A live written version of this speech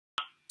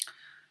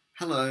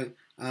Hello.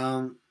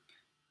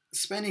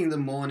 Spending the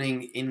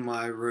morning in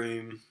my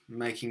room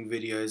making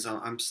videos,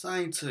 I'm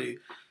starting to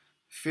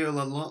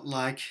feel a lot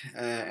like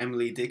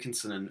Emily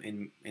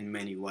Dickinson in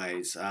many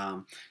ways.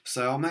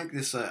 So I'll make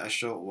this a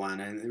short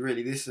one, and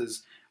really this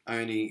is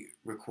only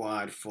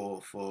required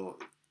for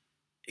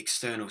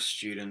external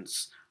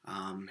students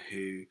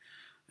who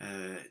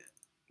uh,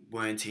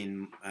 weren't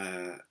in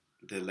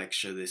the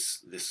lecture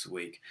this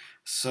week.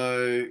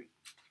 So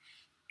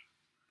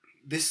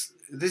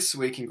this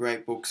week in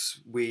Great Books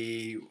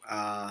we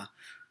are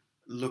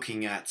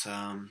looking at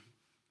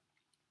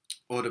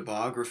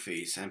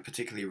autobiographies, and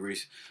particularly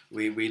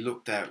we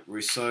looked at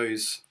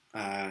Rousseau's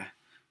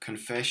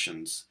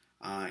Confessions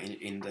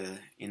in the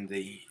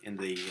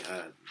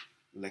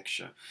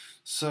lecture.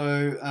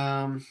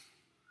 So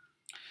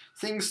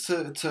things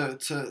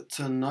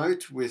to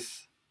note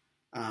with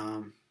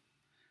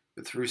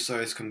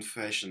Rousseau's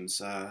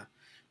Confessions.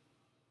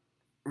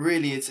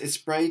 Really, it's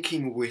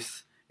breaking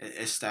with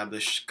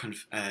established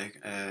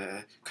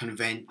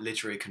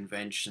literary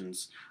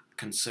conventions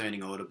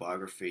concerning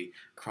autobiography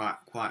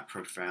quite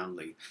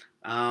profoundly,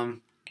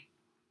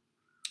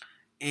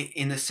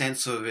 in the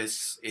sense of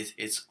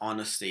its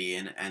honesty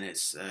and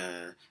its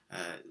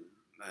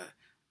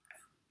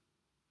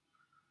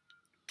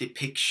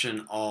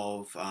depiction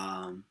of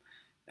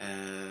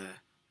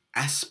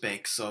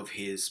aspects of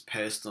his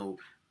personal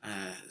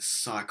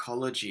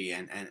psychology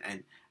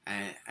and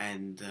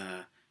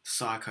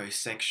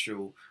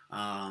psychosexual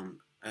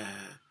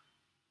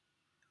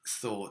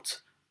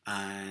thought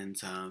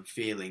and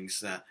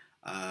feelings that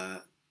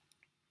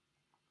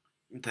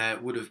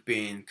would have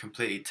been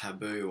completely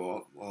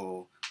taboo,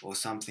 or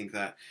something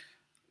that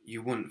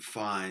you wouldn't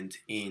find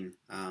in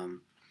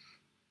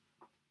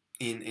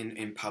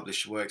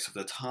published works of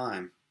the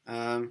time.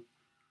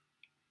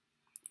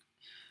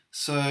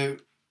 So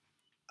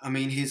I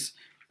mean, his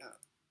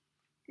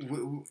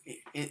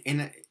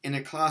in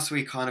a class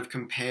we kind of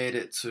compared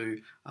it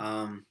to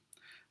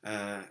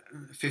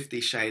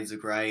 50 Shades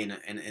of Grey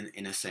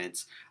in a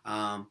sense.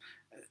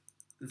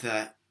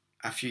 That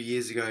a few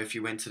years ago, if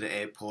you went to the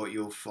airport,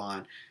 you'll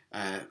find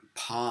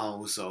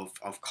piles of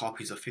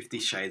copies of 50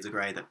 Shades of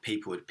Grey that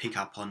people would pick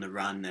up on the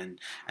run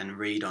and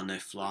read on their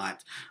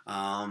flight,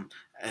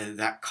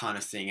 that kind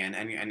of thing,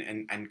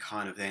 and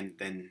kind of then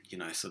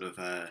sort of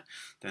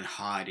then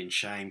hide in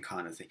shame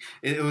kind of thing.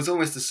 It was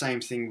almost the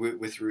same thing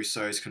with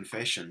Rousseau's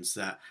Confessions,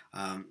 that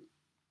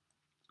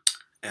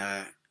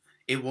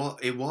it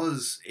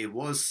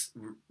was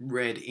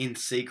read in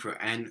secret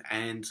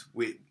and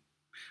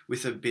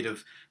with a bit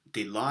of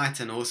delight,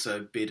 and also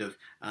a bit of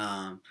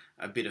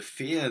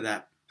fear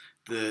that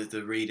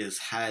the readers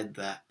had,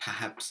 that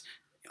perhaps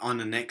on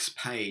the next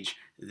page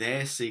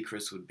their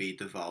secrets would be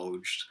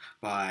divulged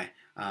by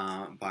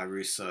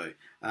Rousseau.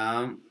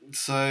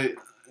 So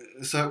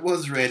it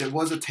was read, it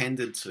was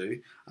attended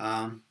to.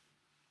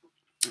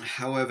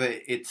 However,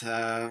 it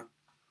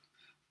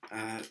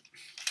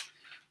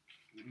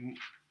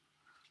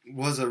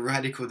was a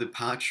radical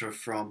departure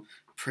from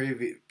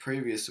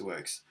previous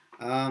works.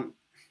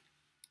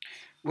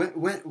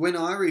 When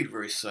I read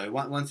Rousseau,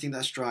 one thing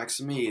that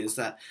strikes me is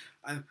that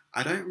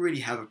I don't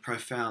really have a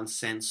profound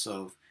sense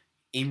of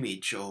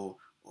image, or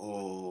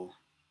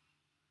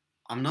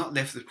I'm not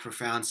left with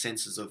profound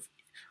senses of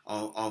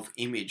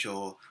image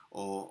or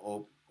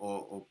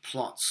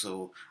plots,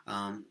 or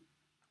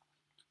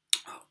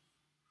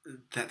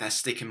that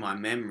stick in my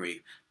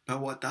memory. But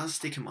what does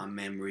stick in my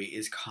memory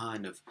is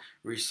kind of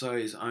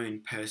Rousseau's own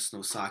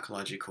personal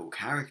psychological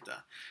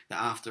character. That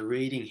after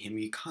reading him,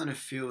 you kind of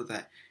feel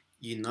that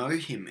you know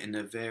him in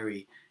a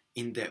very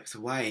in-depth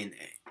way, and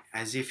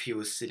as if he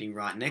was sitting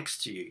right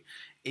next to you,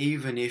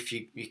 even if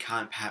you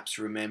can't perhaps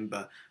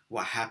remember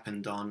what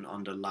happened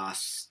on the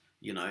last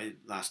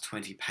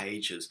 20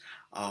 pages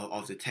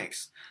of the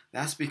text.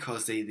 That's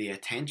because the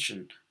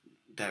attention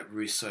that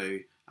Rousseau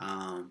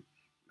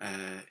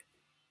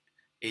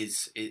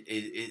is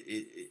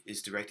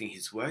directing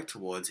his work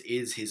towards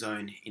is his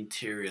own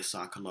interior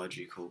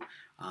psychological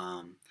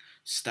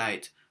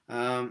state.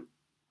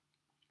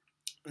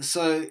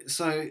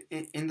 So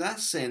in that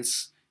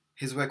sense,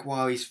 his work,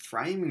 while he's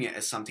framing it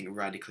as something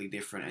radically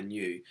different and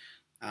new,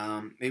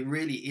 it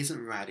really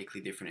isn't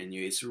radically different and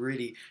new. It's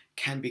really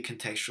can be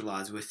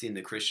contextualized within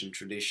the Christian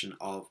tradition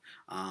of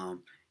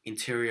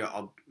interior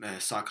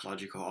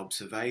psychological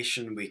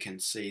observation. We can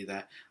see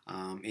that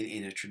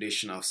in a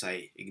tradition of,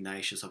 say,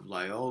 Ignatius of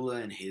Loyola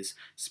and his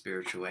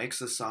spiritual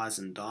exercise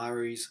and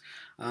diaries,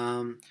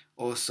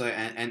 also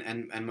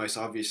and most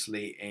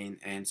obviously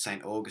in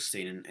Saint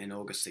Augustine and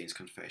Augustine's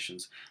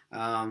Confessions.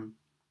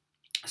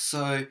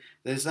 So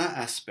there's that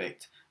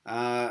aspect.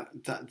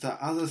 The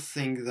other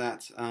thing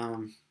that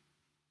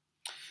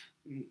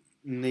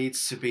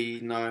needs to be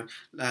known,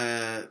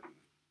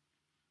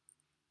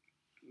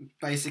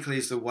 basically,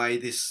 is the way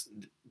this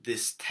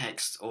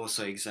text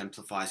also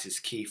exemplifies his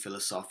key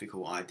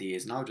philosophical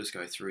ideas, and I'll just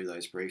go through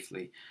those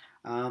briefly.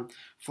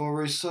 For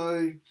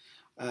Rousseau,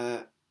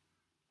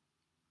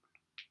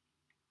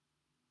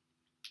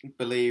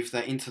 believed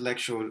that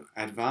intellectual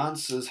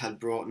advances had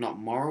brought not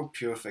moral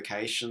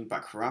purification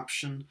but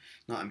corruption,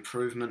 not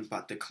improvement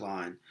but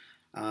decline.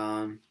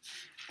 And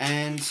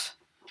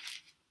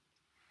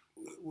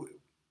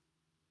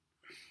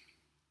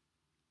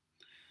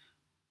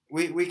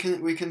we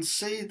can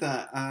see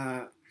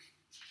that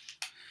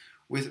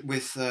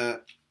with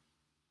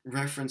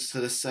reference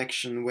to the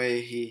section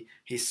where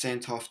he's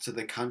sent off to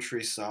the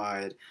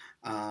countryside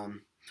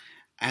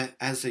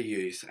as a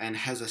youth, and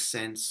has a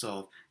sense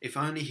of if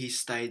only he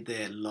stayed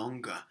there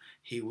longer,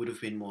 he would have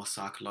been more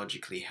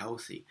psychologically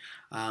healthy.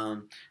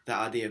 The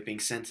idea of being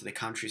sent to the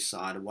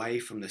countryside, away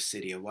from the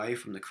city, away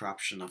from the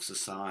corruption of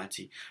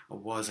society,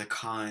 was a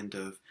kind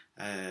of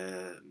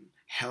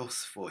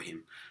health for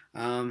him.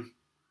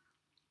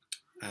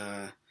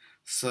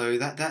 So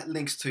that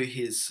links to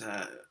his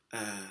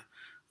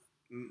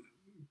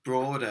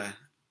broader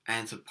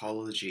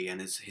anthropology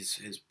and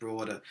his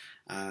broader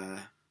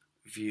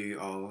view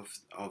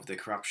of the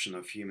corruption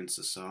of human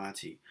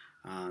society.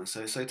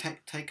 So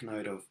take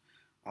note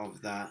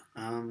of that.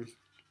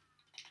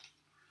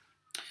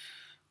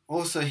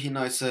 Also, he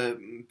notes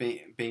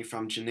being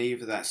from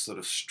Geneva, that sort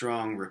of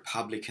strong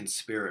republican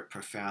spirit,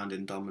 profound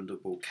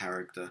indomitable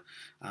character,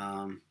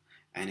 and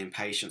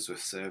impatience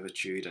with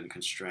servitude and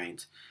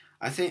constraint.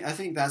 I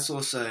think that's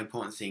also an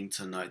important thing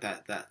to note,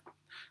 that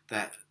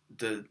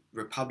the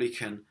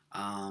republican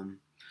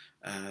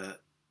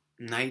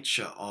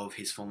nature of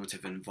his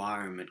formative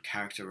environment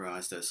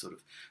characterized as sort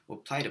of, or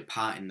played a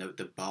part in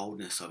the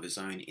boldness of his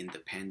own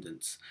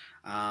independence.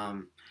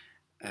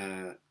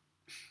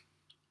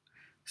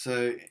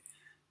 So,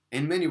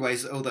 in many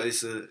ways, although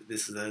this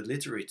is a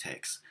literary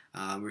text,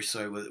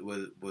 Rousseau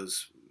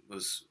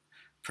was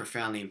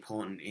profoundly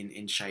important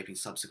in shaping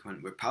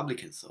subsequent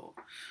Republican thought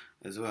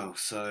as well.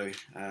 So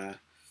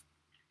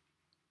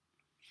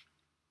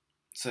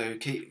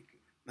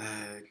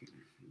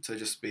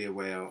just be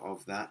aware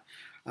of that.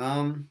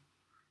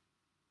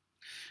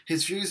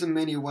 His views in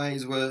many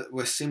ways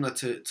were similar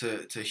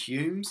to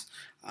Hume's,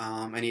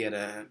 and he had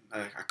a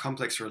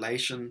complex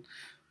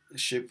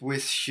relationship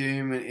with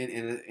Hume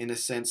in a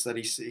sense that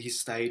he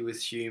stayed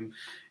with Hume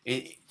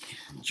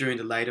during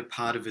the later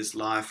part of his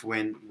life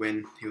when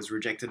he was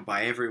rejected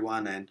by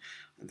everyone, and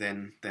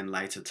then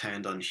later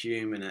turned on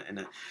Hume in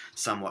a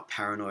somewhat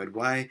paranoid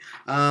way.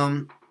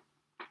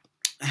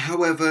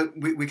 However,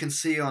 we can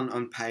see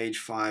on page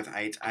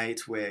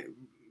 588 where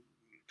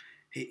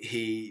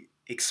he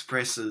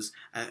expresses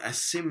a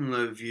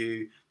similar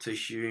view to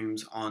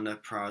Hume's on the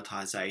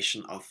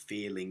prioritization of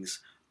feelings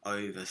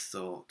over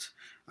thought.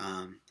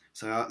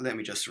 So let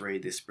me just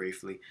read this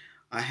briefly.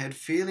 I had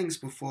feelings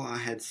before I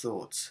had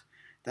thoughts.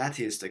 That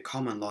is the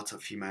common lot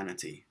of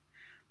humanity.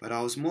 But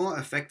I was more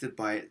affected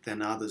by it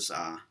than others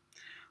are.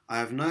 I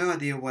have no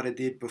idea what I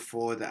did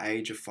before the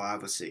age of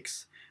 5 or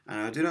 6, and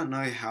I do not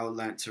know how I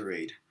learnt to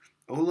read.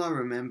 All I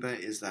remember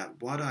is that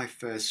what I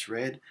first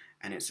read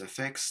and its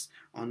effects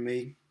on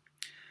me.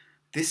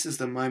 This is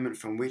the moment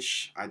from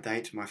which I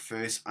date my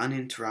first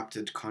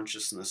uninterrupted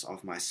consciousness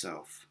of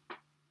myself.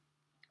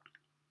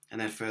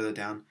 And then further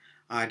down,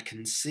 I had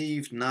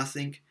conceived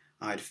nothing,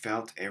 I had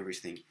felt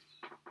everything.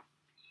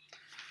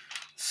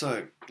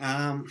 So,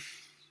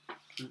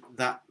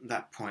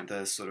 that point,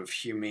 the sort of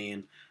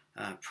Humean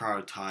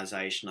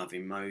prioritization of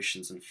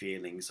emotions and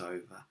feelings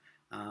over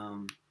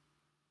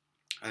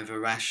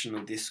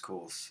rational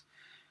discourse.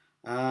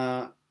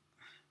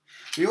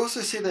 We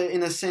also see that,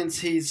 in a sense,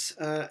 he's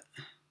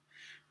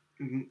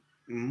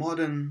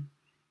modern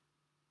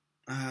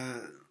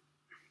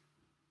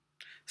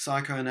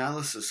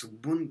psychoanalysis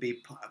wouldn't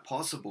be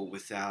possible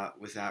without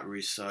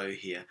Rousseau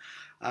here.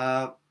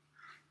 I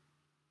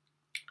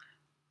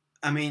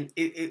mean,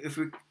 if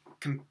we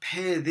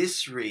compare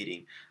this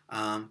reading,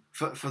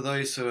 for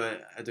those who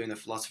are doing the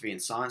philosophy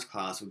and science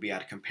class, we'll be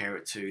able to compare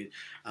it to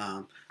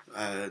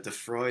the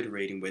Freud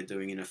reading we're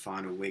doing in the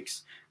final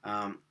weeks,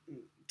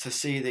 to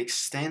see the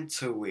extent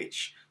to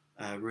which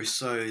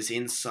Rousseau's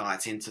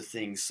insights into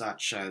things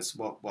such as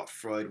what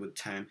Freud would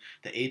term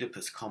the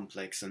Oedipus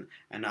complex and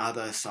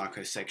other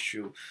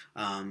psychosexual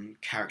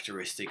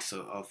characteristics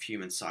of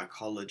human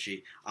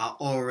psychology are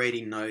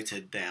already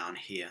noted down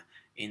here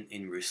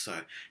in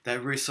Rousseau.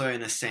 That Rousseau,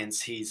 in a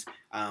sense, he's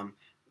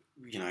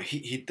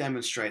he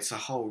demonstrates a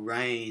whole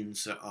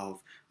range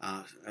of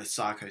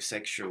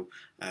psychosexual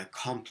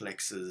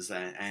complexes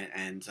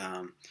and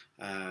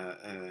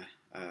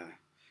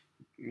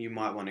you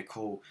might want to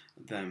call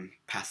them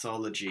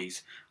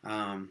pathologies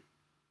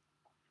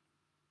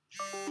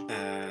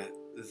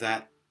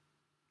that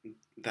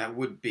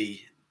would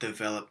be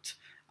developed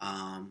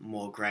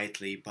more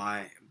greatly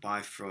by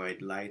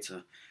Freud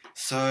later.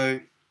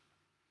 So,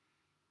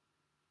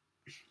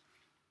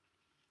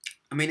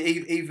 I mean,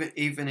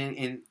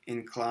 even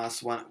in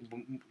class, one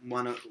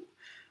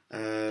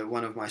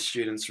of my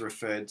students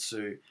referred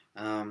to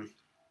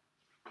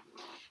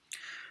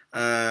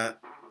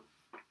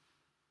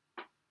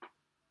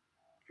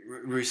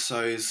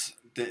Rousseau's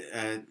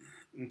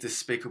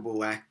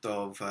despicable act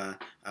of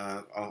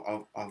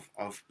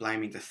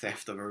blaming the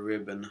theft of a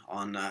ribbon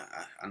on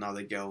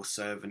another girl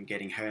servant,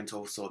 getting her into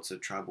all sorts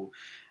of trouble,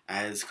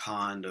 as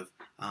kind of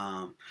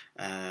an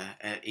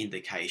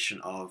indication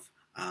of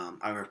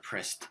a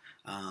repressed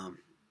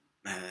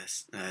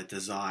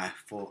desire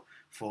for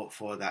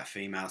that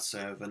female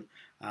servant,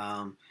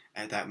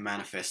 and that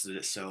manifested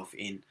itself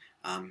in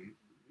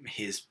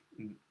his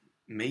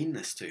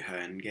meanness to her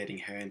and getting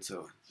her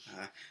into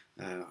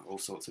all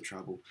sorts of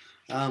trouble.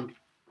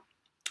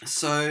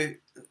 So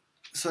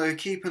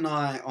keep an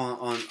eye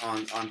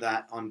on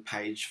that. On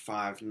page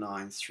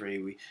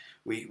 593,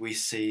 we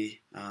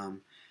see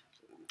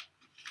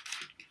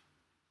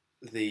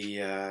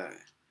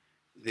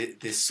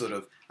this sort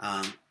of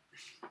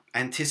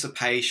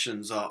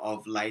anticipations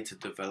of later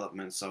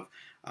developments of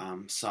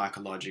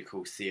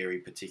psychological theory,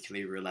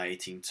 particularly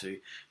relating to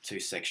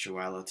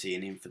sexuality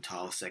and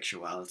infantile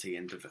sexuality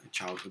and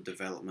childhood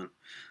development.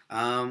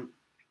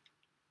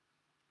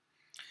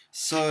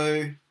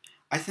 So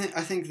I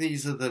think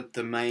these are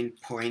the main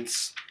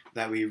points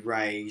that we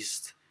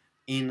raised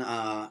in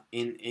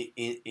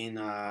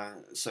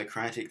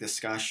Socratic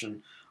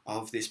discussion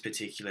of this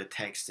particular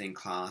text in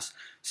class.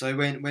 So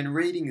when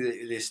reading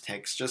this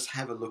text, just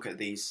have a look at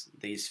these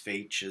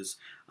features,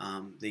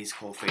 these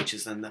core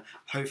features, and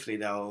hopefully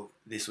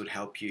this would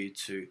help you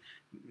to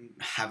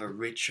have a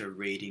richer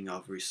reading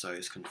of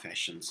Rousseau's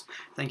Confessions.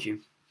 Thank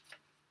you.